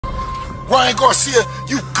Ryan Garcia,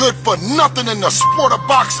 you good for nothing in the sport of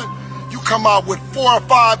boxing. You come out with 4 or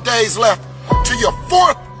 5 days left to your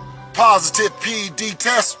 4th positive PED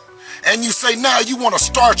test, and you say now you want to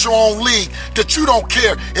start your own league, that you don't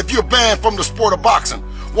care if you're banned from the sport of boxing.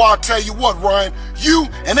 Well, I'll tell you what, Ryan, you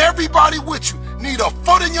and everybody with you need a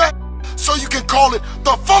foot in your ass so you can call it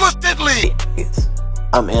the fullest it league.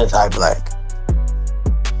 I'm anti-black.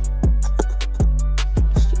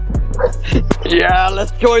 Yeah,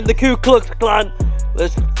 let's join the Ku Klux Klan.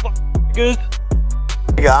 Let's good.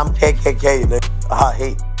 Yeah, I'm KKK, nigga. I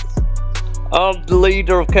hate. I'm the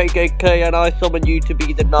leader of KKK, and I summon you to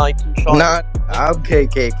be the knight in shining. Nah, I'm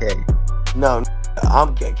KKK. No,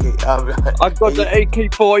 I'm KKK. I've got the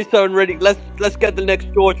AK-47 ready. Let's get the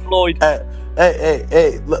next George Floyd.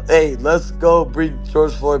 Hey, let's go bring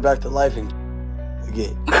George Floyd back to life again.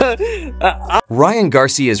 Ryan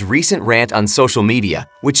Garcia's recent rant on social media,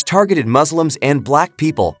 which targeted Muslims and black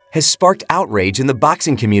people, has sparked outrage in the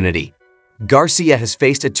boxing community. Garcia has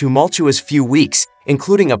faced a tumultuous few weeks,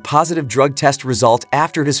 including a positive drug test result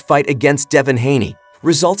after his fight against Devin Haney,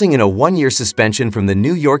 resulting in a 1-year suspension from the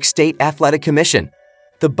New York State Athletic Commission.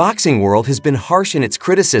 The boxing world has been harsh in its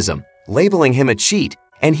criticism, labeling him a cheat,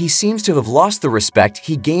 and he seems to have lost the respect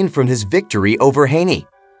he gained from his victory over Haney.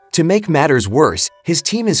 To make matters worse, his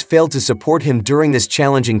team has failed to support him during this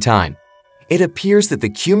challenging time. It appears that the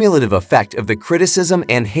cumulative effect of the criticism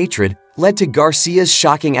and hatred led to Garcia's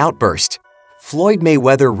shocking outburst. Floyd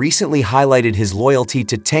Mayweather recently highlighted his loyalty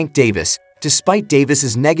to Tank Davis, despite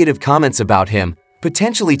Davis's negative comments about him,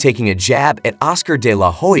 potentially taking a jab at Oscar de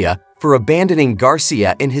la Hoya for abandoning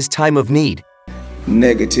Garcia in his time of need.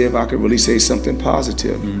 Negative, I could really say something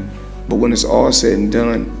positive. But when it's all said and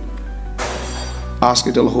done,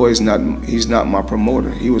 Oscar de la Hoya he's not my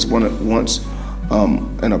promoter. He was once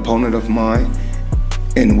an opponent of mine,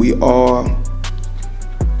 and we all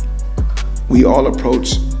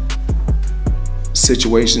approach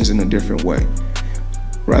situations in a different way.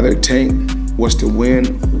 Rather Tank was to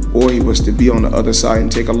win or he was to be on the other side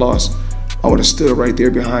and take a loss, I would have stood right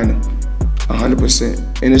there behind him,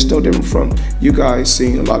 100%. And it's no different from you guys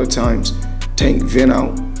seeing a lot of times Tank vent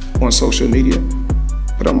out on social media,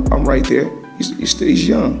 but I'm right there. He's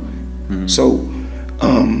young. So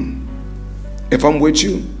if I'm with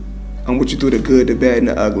you through the good, the bad, and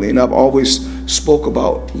the ugly. And I've always spoke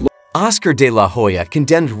about. Oscar de la Hoya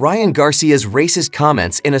condemned Ryan Garcia's racist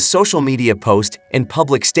comments in a social media post and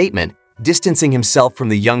public statement, distancing himself from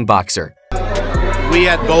the young boxer. We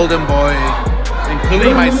at Golden Boy,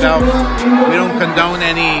 including myself, we don't condone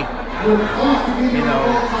any,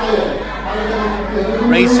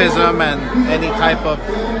 racism and any type of.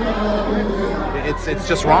 It's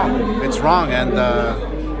just wrong. It's wrong, and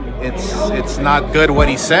it's not good what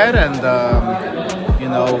he said, and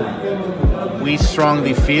we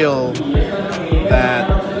strongly feel that.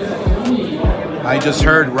 I just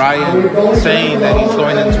heard Ryan saying that he's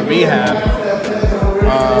going into rehab.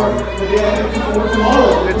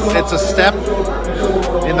 It's a step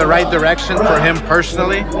in the right direction for him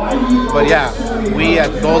personally, but yeah, we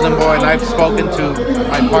at Golden Boy, and I've spoken to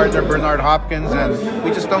my partner Bernard Hopkins, and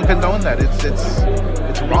we just don't condone that.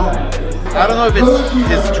 It's wrong. I don't know if it's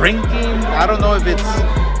his drinking. I don't know if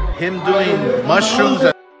it's him doing mushrooms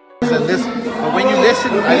and this. But when you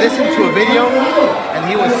listen, I listened to a video, and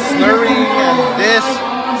he was slurring and this,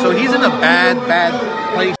 so he's in a bad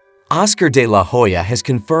place. Oscar de la Hoya has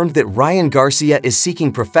confirmed that Ryan Garcia is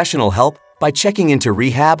seeking professional help by checking into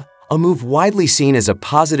rehab, a move widely seen as a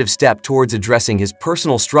positive step towards addressing his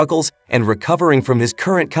personal struggles and recovering from his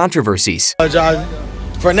current controversies.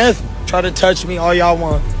 Ferneth, try to touch me all y'all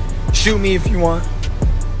want. Shoot me if you want.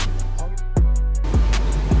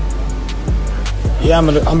 Yeah, I'm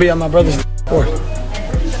gonna be at my brother's court.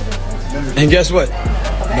 And guess what?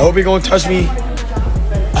 Nobody gonna touch me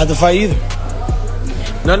at the fight either.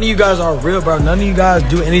 None of you guys are real, bro. None of you guys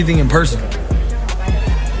do anything in person.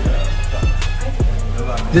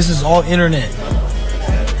 This is all internet.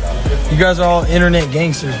 You guys are all internet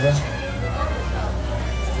gangsters, bro.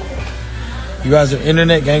 You guys are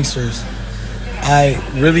internet gangsters. I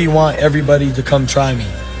really want everybody to come try me.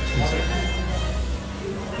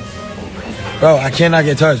 Bro, I cannot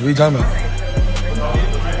get touched. What are you talking about?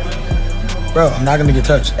 Bro, I'm not gonna get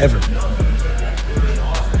touched, ever.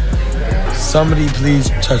 Somebody please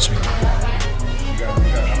touch me.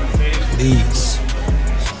 Please.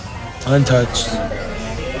 Untouched.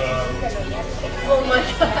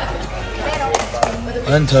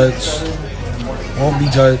 Untouched. Won't be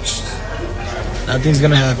touched. Nothing's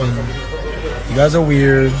gonna happen. You guys are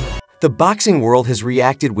weird. The boxing world has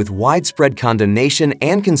reacted with widespread condemnation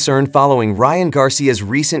and concern following Ryan Garcia's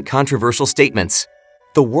recent controversial statements.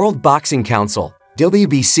 the World Boxing Council,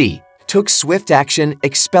 WBC, took swift action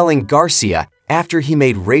expelling Garcia after he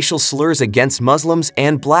made racial slurs against Muslims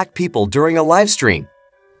and black people during a live stream.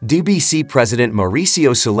 WBC President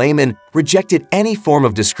Mauricio Suleiman rejected any form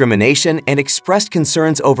of discrimination and expressed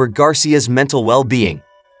concerns over Garcia's mental well-being.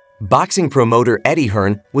 Boxing promoter Eddie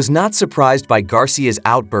Hearn was not surprised by Garcia's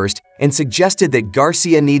outburst and suggested that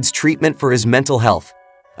Garcia needs treatment for his mental health.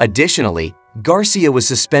 Additionally, Garcia was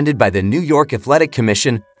suspended by the New York Athletic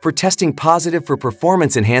Commission for testing positive for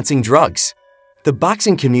performance-enhancing drugs. The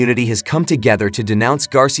boxing community has come together to denounce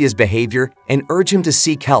Garcia's behavior and urge him to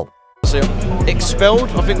seek help. Expelled,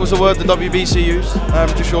 I think was the word the WBC used.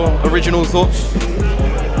 Just your original thoughts?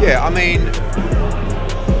 Yeah, I mean,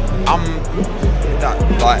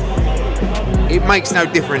 it makes no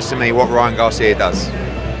difference to me what Ryan Garcia does.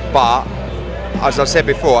 But, as I said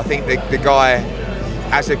before, I think the guy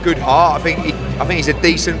has a good heart. I think he's a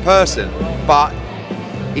decent person, but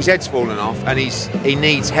his head's fallen off and he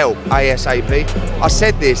needs help ASAP. I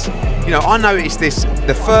said this, I noticed this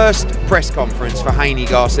the first press conference for Ryan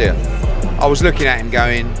Garcia. I was looking at him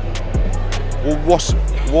going, well,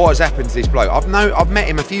 what has happened to this bloke? I've met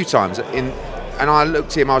him a few times and I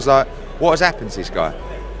looked at him, I was like, what has happened to this guy?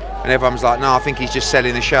 And everyone was like, no, I think he's just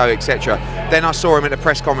selling the show, etc. Then I saw him at the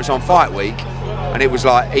press conference on Fight Week and it was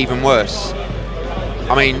like even worse.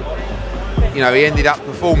 I mean, he ended up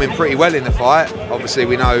performing pretty well in the fight. Obviously,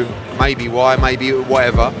 we know maybe why, maybe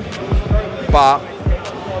whatever. But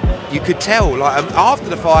you could tell, like after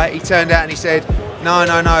the fight, he turned out and he said, no,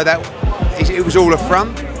 it was all a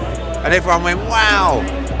front. And everyone went, wow,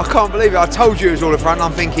 I can't believe it. I told you it was all a front.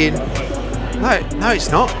 And I'm thinking, no, it's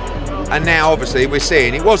not. And now, obviously, we're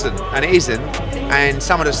seeing it wasn't, and it isn't. And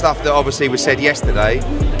some of the stuff that obviously was said yesterday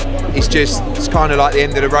is it's kind of like the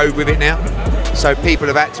end of the road with it now. So people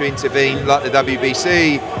have had to intervene, like the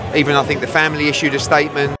WBC, even I think the family issued a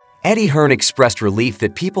statement. Eddie Hearn expressed relief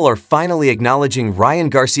that people are finally acknowledging Ryan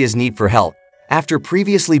Garcia's need for help after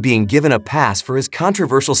previously being given a pass for his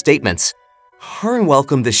controversial statements. Hearn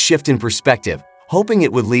welcomed the shift in perspective, hoping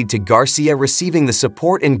it would lead to Garcia receiving the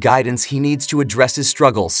support and guidance he needs to address his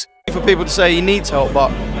struggles. For people to say he needs help,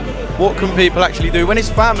 but what can people actually do when his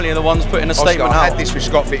family are the ones putting a statement out? I had this with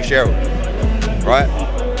Scott Fitzgerald, right?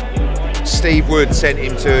 Steve Wood sent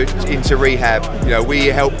him into rehab. We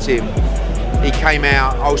helped him. He came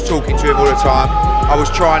out. I was talking to him all the time. I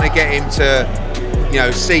was trying to get him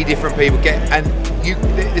to, see different people.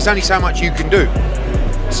 There's only so much you can do.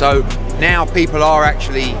 So now people are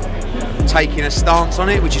actually taking a stance on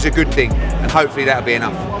it, which is a good thing, and hopefully that'll be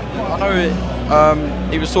enough. I know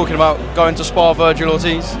he was talking about going to spar Virgil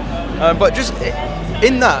Ortiz, but just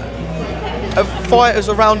in that, have fighters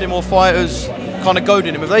around him or fighters kind of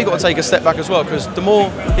goading him, have they got to take a step back as well? Because the more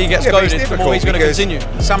he gets goaded, the more he's going to continue.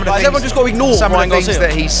 Everyone just got to ignore some Ryan of the things Garcia.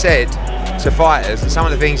 that he said to fighters, and some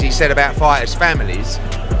of the things he said about fighters' families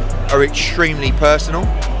are extremely personal.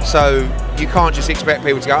 So you can't just expect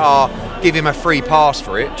people to go, give him a free pass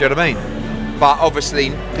for it. Do you know what I mean? But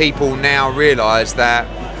obviously, people now realise that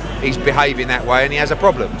he's behaving that way and he has a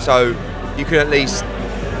problem. So you could at least,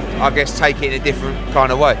 I guess, take it in a different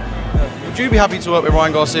kind of way. Would you be happy to work with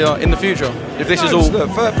Ryan Garcia in the future if this is all? Look,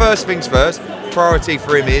 first things first, priority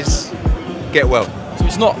for him is get well. So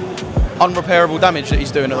it's not unrepairable damage that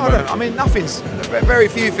he's doing at the moment? I mean, very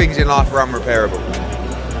few things in life are unrepairable.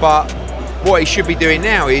 But what he should be doing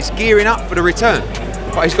now is gearing up for the return.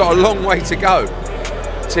 But he's got a long way to go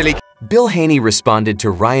till he... Bill Haney responded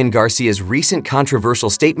to Ryan Garcia's recent controversial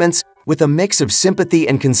statements with a mix of sympathy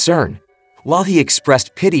and concern. While he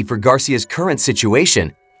expressed pity for Garcia's current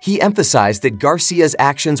situation, he emphasized that Garcia's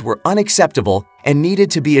actions were unacceptable and needed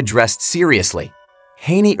to be addressed seriously.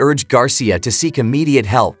 Haney urged Garcia to seek immediate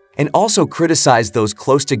help and also criticized those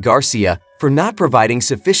close to Garcia for not providing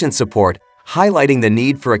sufficient support, highlighting the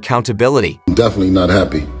need for accountability. I'm definitely not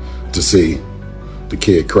happy to see the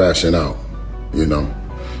kid crashing out,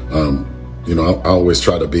 I always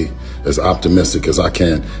try to be as optimistic as I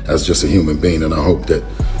can as just a human being, and I hope that,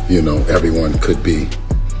 everyone could be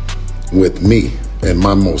with me in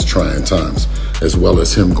my most trying times, as well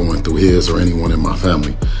as him going through his or anyone in my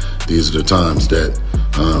family. These are the times that,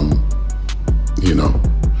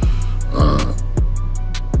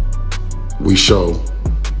 we show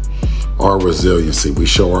our resiliency, we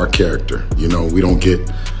show our character. We don't get,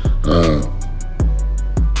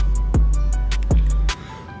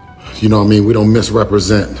 we don't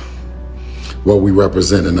misrepresent what we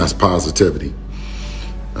represent, and that's positivity.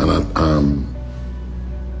 And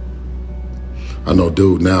I know,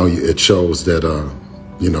 dude, now it shows that,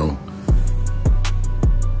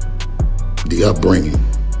 the upbringing,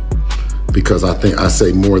 because I think I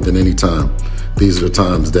say more than any time These are the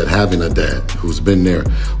times that having a dad who's been there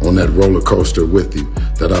on that roller coaster with you,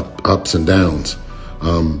 that ups and downs,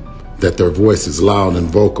 that their voice is loud and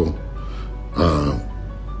vocal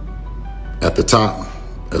at the top,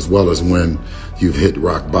 as well as when you've hit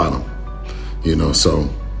rock bottom, you know, so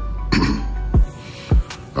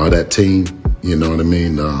that team, you know what I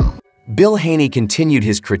mean? Bill Haney continued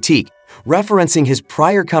his critique, referencing his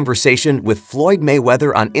prior conversation with Floyd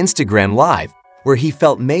Mayweather on Instagram Live, where he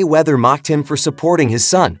felt Mayweather mocked him for supporting his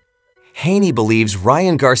son. Haney believes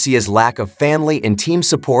Ryan Garcia's lack of family and team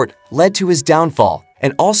support led to his downfall,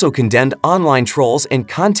 and also condemned online trolls and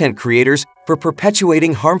content creators for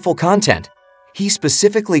perpetuating harmful content. He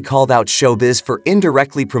specifically called out showbiz for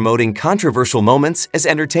indirectly promoting controversial moments as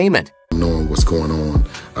entertainment. Knowing what's going on,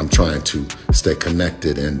 I'm trying to stay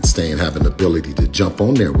connected and having the ability to jump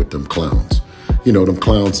on there with them clowns. You know, them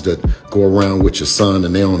clowns that go around with your son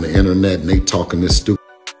and they're on the internet and they talking this stupid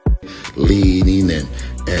leading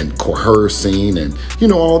and coercing and, you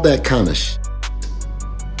know, all that kind of shit.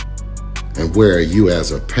 And where are you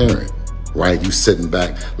as a parent, right? You sitting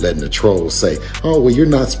back letting the trolls say, oh, well, you're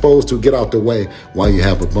not supposed to, get out the way, while you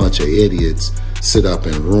have a bunch of idiots sit up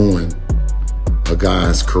and ruin a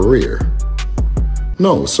guy's career.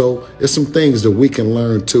 No, so it's some things that we can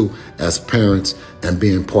learn too as parents and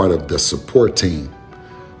being part of the support team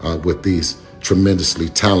with these tremendously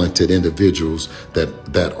talented individuals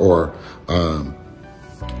that are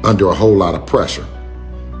under a whole lot of pressure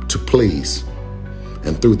to please.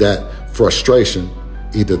 And through that frustration,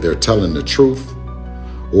 either they're telling the truth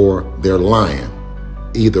or they're lying.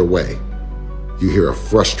 Either way, you hear a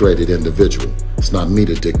frustrated individual. It's not me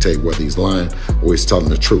to dictate whether he's lying or he's telling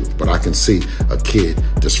the truth, but I can see a kid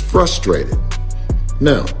just frustrated.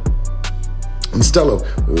 Now, instead of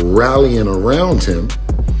rallying around him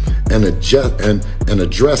and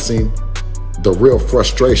addressing the real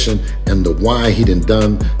frustration and the why he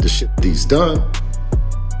done the shit he's done,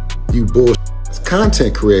 you bullshit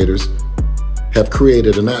content creators have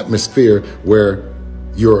created an atmosphere where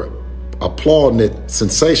you're applauding it,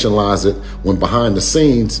 sensationalize it, when behind the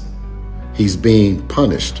scenes, he's being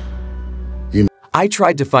punished. You know? I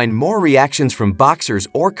tried to find more reactions from boxers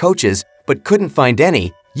or coaches, but couldn't find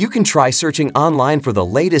any. You can try searching online for the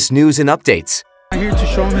latest news and updates. I'm here to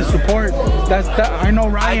show him his support. I know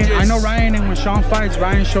Ryan, and when Sean fights,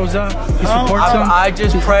 Ryan shows up. He supports him. I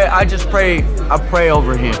pray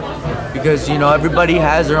over him because, you know, everybody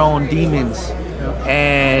has their own demons,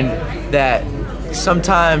 and that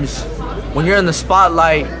sometimes when you're in the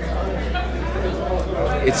spotlight,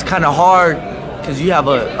 it's kind of hard because you have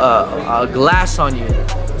a glass on you.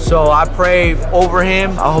 So I pray over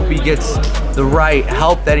him. I hope he gets the right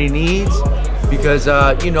help that he needs because,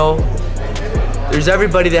 you know, there's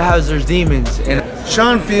everybody that has their demons. And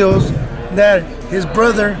Sean feels that his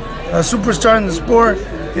brother, a superstar in the sport,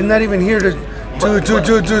 is not even here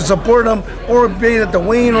to support him or be at the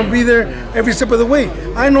weigh-in or be there every step of the way.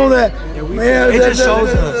 I know that. It just shows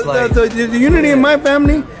us like the unity in my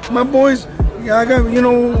family, my boys. I got, you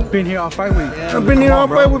know, been here all fight week. I've been here all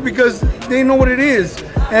fight week because they know what it is,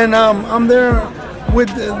 and I'm there with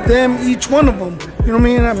them, each one of them. You know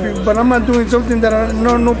what I mean? But I'm not doing something that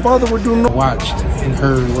no father would do. No. Watched and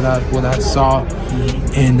heard what I saw,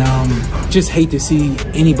 and just hate to see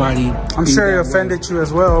anybody. I'm sure it offended you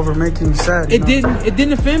as well over making you sad. It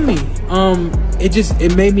didn't offend me.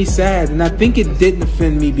 It made me sad, and I think it didn't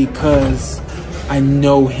offend me because I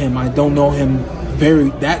know him. I don't know him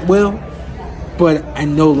that well, but I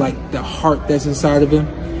know like the heart that's inside of him,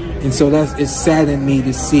 and so it's saddened me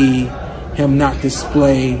to see him not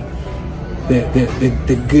display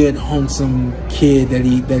the good, wholesome kid that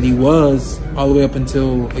he was all the way up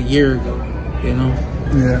until a year ago, you know.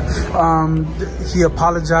 Yeah. He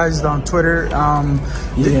apologized on Twitter.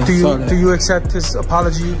 Do you accept his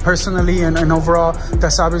apology personally and overall?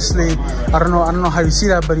 That's obviously, I don't know how you see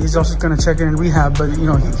that, but he's also going to check in rehab. But you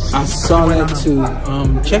know, I saw that too.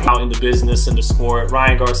 Check out in the business and the sport.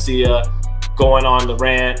 Ryan Garcia going on the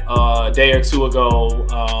rant a day or two ago.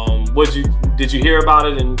 Did you hear about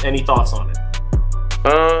it and any thoughts on it?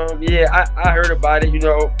 Yeah, I heard about it. You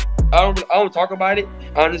know, I don't talk about it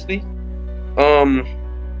honestly.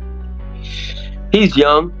 He's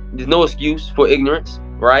young. There's no excuse for ignorance,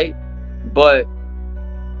 right? But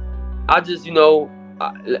I just, you know,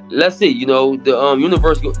 let's see. You know, the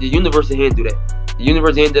universe will handle that. The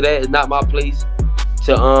universe will handle that. It's not my place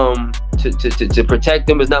to protect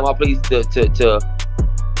him. It's not my place to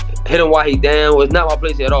hit him while he's down. It's not my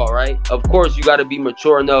place at all, right? Of course, you got to be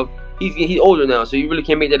mature enough. He's older now, so you really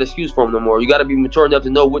can't make that excuse for him no more. You got to be mature enough to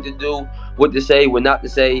know what to do, what to say, what not to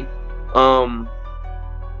say.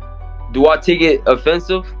 Do I take it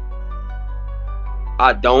offensive?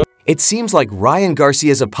 I don't. It seems like Ryan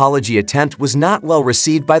Garcia's apology attempt was not well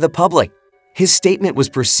received by the public. His statement was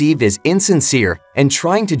perceived as insincere and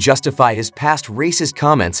trying to justify his past racist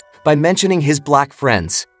comments by mentioning his black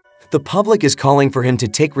friends. The public is calling for him to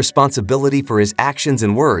take responsibility for his actions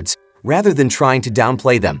and words, rather than trying to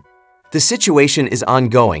downplay them. The situation is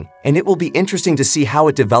ongoing, and it will be interesting to see how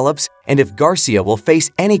it develops and if Garcia will face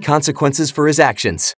any consequences for his actions.